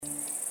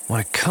When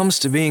it comes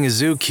to being a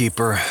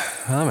zookeeper,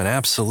 I'm an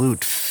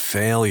absolute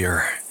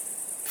failure,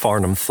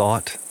 Farnum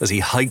thought as he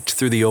hiked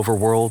through the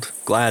overworld,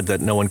 glad that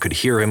no one could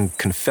hear him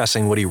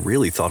confessing what he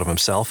really thought of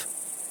himself.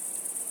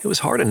 It was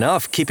hard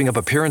enough keeping up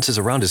appearances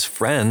around his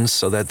friends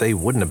so that they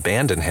wouldn't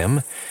abandon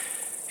him.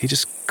 He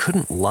just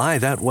couldn't lie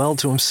that well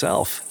to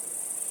himself.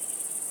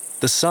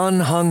 The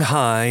sun hung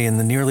high in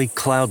the nearly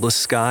cloudless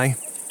sky,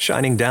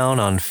 shining down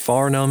on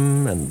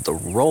Farnum and the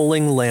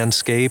rolling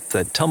landscape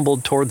that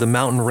tumbled toward the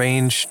mountain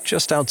range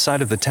just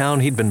outside of the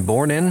town he'd been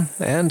born in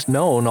and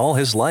known all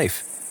his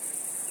life.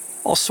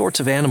 All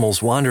sorts of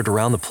animals wandered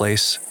around the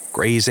place,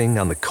 grazing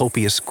on the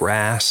copious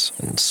grass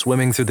and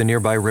swimming through the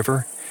nearby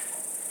river.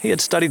 He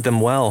had studied them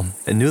well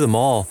and knew them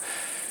all,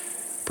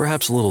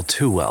 perhaps a little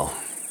too well.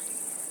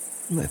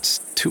 It's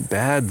too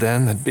bad,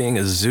 then, that being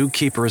a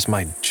zookeeper is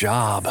my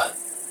job.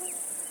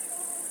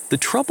 The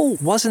trouble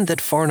wasn't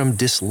that Farnum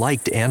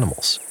disliked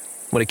animals.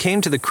 When it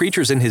came to the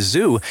creatures in his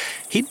zoo,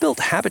 he'd built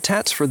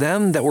habitats for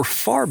them that were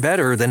far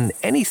better than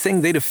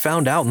anything they'd have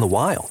found out in the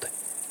wild.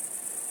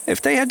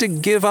 If they had to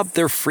give up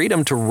their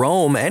freedom to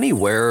roam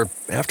anywhere,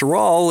 after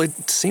all,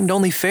 it seemed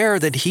only fair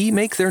that he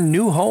make their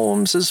new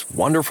homes as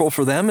wonderful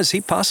for them as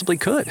he possibly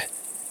could.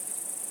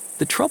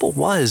 The trouble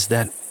was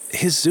that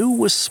his zoo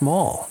was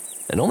small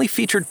and only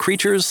featured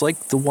creatures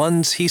like the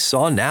ones he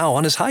saw now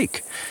on his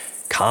hike.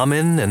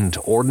 Common and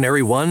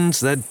ordinary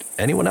ones that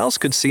anyone else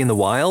could see in the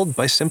wild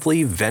by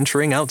simply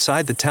venturing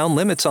outside the town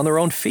limits on their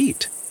own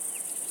feet.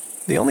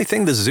 The only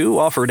thing the zoo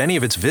offered any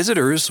of its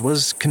visitors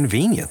was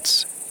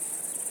convenience.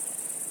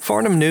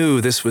 Farnum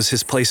knew this was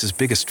his place's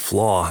biggest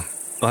flaw,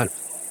 but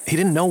he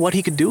didn't know what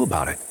he could do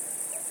about it.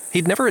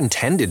 He'd never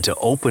intended to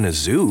open a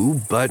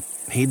zoo, but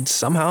he'd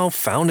somehow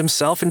found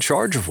himself in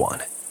charge of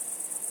one.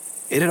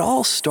 It had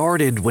all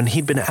started when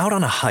he'd been out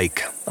on a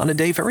hike on a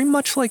day very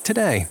much like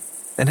today,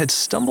 and had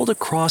stumbled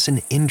across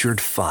an injured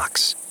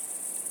fox.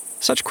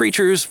 Such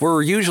creatures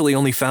were usually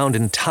only found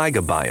in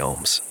taiga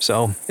biomes,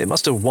 so it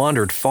must have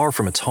wandered far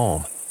from its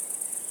home.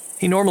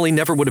 He normally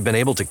never would have been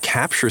able to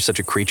capture such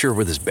a creature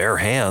with his bare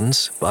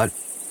hands, but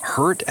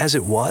hurt as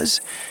it was,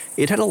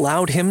 it had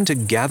allowed him to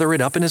gather it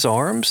up in his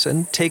arms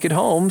and take it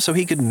home so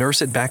he could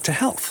nurse it back to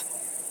health.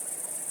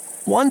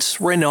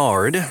 Once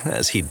Reynard,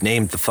 as he'd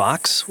named the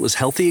fox, was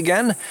healthy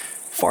again,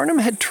 Farnum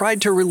had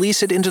tried to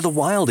release it into the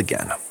wild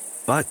again,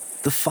 but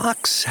the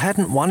fox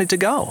hadn't wanted to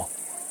go.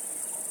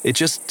 It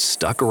just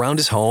stuck around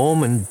his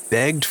home and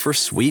begged for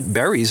sweet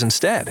berries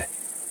instead.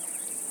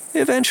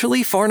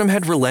 Eventually, Farnum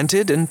had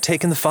relented and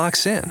taken the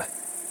fox in.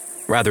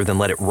 Rather than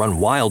let it run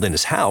wild in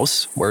his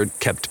house, where it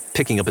kept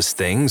picking up his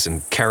things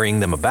and carrying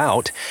them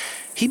about,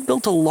 he'd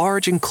built a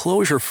large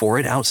enclosure for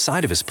it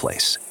outside of his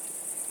place.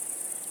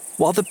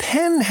 While the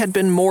pen had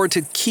been more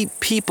to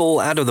keep people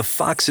out of the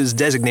fox's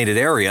designated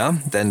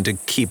area than to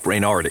keep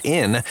Reynard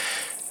in,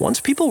 once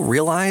people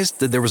realized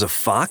that there was a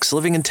fox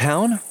living in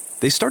town,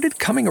 they started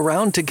coming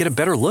around to get a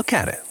better look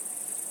at it.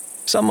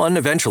 Someone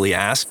eventually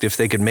asked if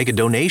they could make a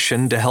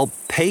donation to help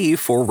pay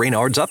for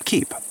Reynard's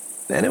upkeep.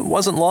 And it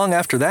wasn't long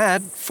after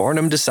that,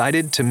 Farnum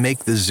decided to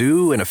make the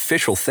zoo an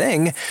official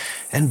thing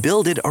and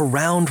build it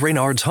around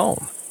Reynard's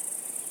home.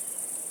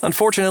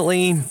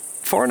 Unfortunately,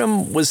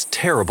 Farnum was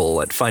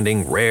terrible at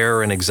finding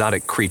rare and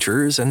exotic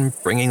creatures and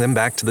bringing them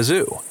back to the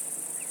zoo.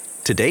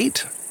 To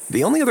date,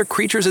 the only other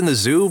creatures in the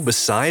zoo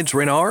besides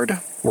Reynard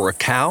were a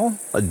cow,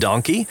 a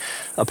donkey,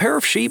 a pair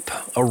of sheep,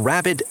 a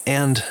rabbit,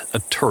 and a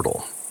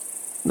turtle.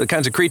 The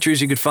kinds of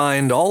creatures you could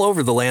find all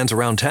over the lands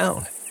around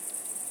town.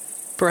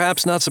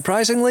 Perhaps not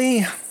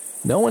surprisingly,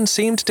 no one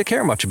seemed to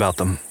care much about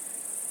them.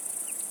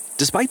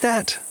 Despite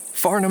that,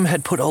 Farnum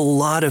had put a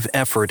lot of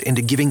effort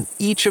into giving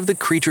each of the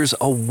creatures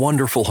a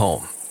wonderful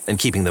home and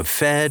keeping them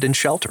fed and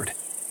sheltered.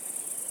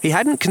 He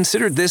hadn't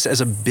considered this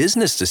as a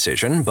business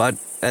decision, but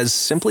as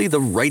simply the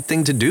right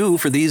thing to do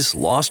for these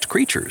lost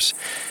creatures,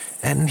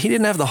 and he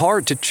didn't have the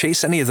heart to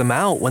chase any of them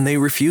out when they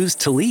refused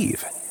to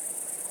leave.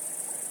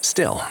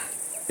 Still,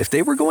 if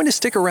they were going to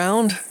stick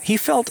around, he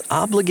felt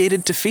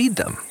obligated to feed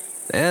them,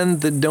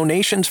 and the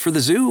donations for the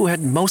zoo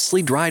had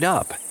mostly dried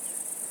up.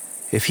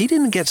 If he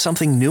didn't get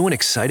something new and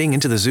exciting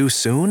into the zoo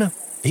soon,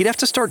 he'd have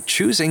to start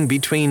choosing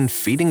between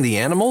feeding the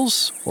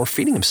animals or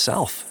feeding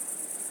himself.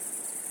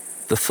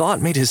 The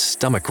thought made his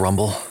stomach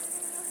rumble.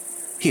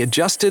 He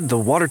adjusted the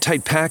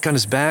watertight pack on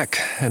his back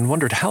and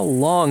wondered how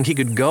long he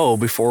could go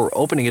before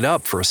opening it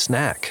up for a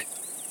snack.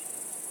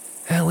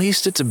 "At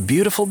least it's a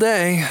beautiful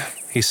day,"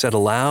 he said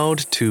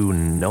aloud to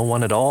no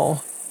one at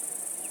all.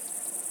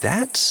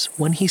 That's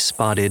when he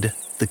spotted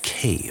the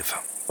cave,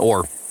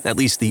 or at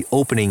least the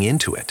opening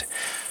into it,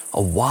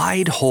 a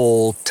wide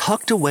hole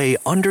tucked away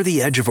under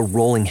the edge of a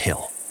rolling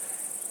hill.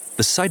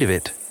 The sight of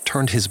it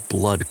turned his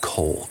blood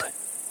cold.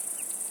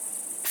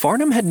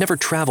 Farnum had never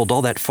traveled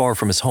all that far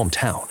from his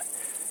hometown.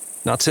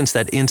 Not since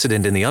that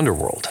incident in the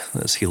underworld,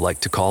 as he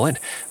liked to call it,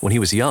 when he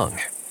was young.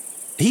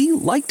 He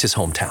liked his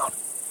hometown.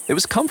 It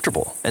was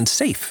comfortable and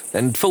safe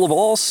and full of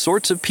all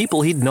sorts of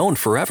people he'd known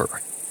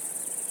forever.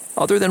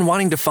 Other than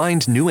wanting to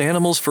find new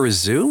animals for his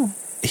zoo,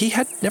 he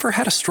had never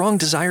had a strong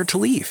desire to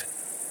leave.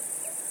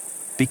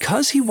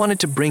 Because he wanted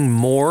to bring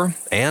more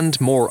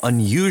and more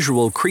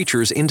unusual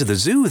creatures into the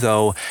zoo,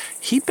 though,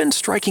 he'd been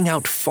striking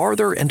out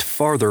farther and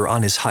farther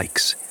on his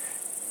hikes.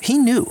 He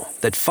knew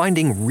that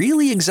finding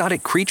really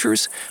exotic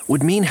creatures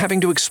would mean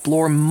having to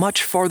explore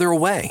much farther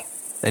away,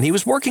 and he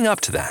was working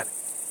up to that.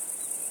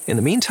 In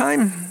the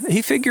meantime,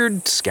 he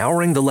figured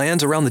scouring the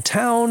lands around the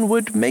town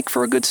would make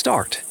for a good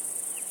start.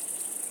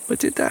 But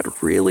did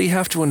that really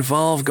have to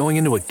involve going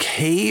into a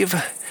cave?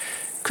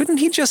 Couldn't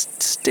he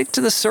just stick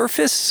to the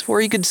surface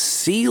where he could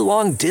see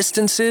long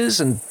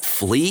distances and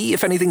flee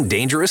if anything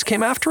dangerous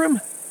came after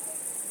him?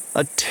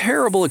 A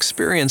terrible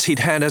experience he'd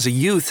had as a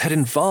youth had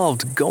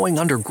involved going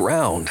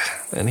underground,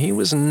 and he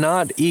was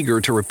not eager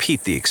to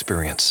repeat the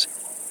experience.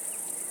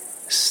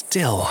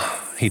 Still,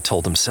 he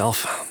told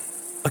himself,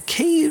 a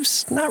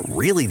cave's not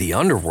really the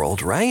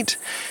underworld, right?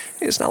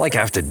 It's not like I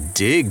have to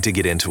dig to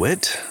get into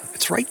it.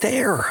 It's right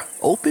there,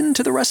 open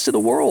to the rest of the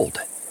world.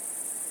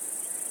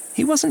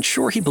 He wasn't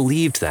sure he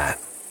believed that,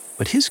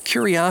 but his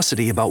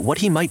curiosity about what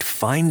he might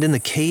find in the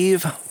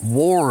cave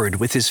warred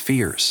with his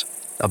fears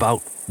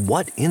about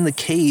what in the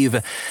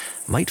cave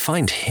might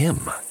find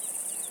him.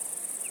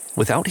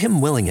 Without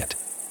him willing it,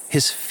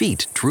 his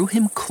feet drew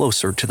him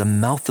closer to the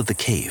mouth of the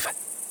cave.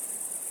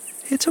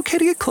 It's okay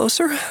to get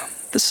closer.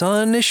 The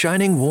sun is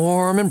shining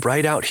warm and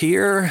bright out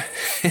here.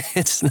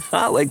 It's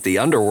not like the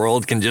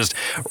underworld can just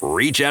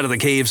reach out of the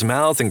cave's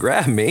mouth and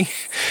grab me,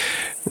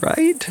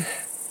 right?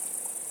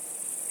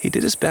 He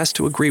did his best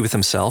to agree with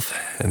himself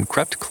and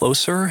crept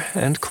closer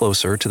and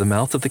closer to the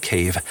mouth of the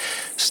cave,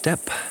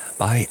 step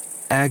by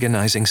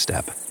agonizing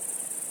step.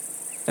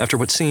 After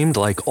what seemed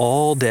like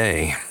all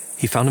day,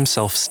 he found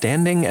himself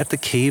standing at the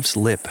cave's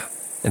lip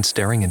and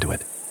staring into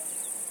it.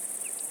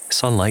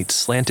 Sunlight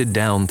slanted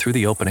down through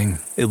the opening,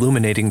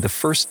 illuminating the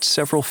first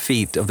several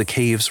feet of the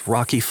cave's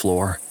rocky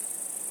floor.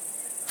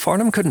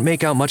 Farnum couldn't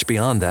make out much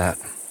beyond that,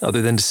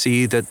 other than to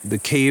see that the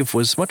cave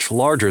was much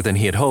larger than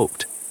he had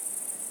hoped.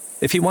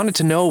 If he wanted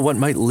to know what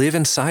might live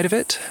inside of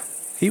it,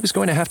 he was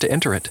going to have to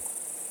enter it.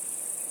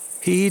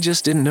 He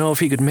just didn't know if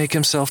he could make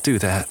himself do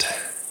that.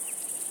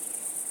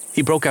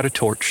 He broke out a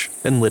torch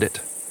and lit it,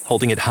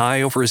 holding it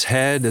high over his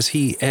head as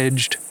he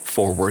edged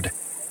forward.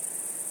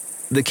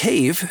 The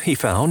cave, he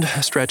found,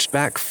 stretched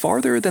back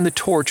farther than the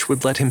torch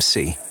would let him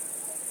see.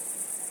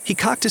 He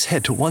cocked his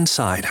head to one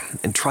side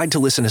and tried to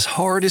listen as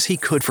hard as he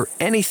could for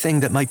anything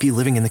that might be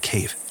living in the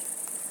cave.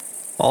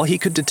 All he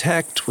could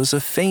detect was a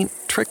faint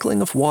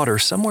trickling of water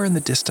somewhere in the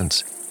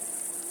distance.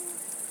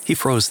 He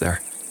froze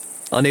there,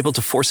 unable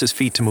to force his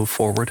feet to move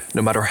forward,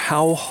 no matter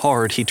how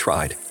hard he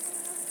tried.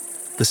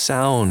 The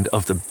sound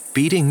of the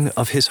beating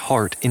of his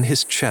heart in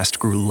his chest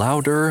grew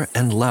louder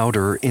and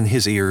louder in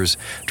his ears,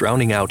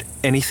 drowning out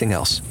anything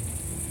else.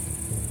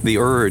 The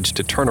urge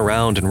to turn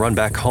around and run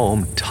back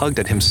home tugged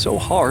at him so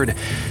hard,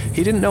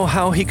 he didn't know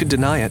how he could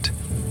deny it.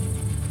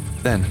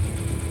 Then,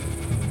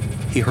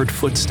 he heard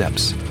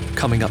footsteps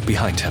coming up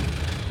behind him.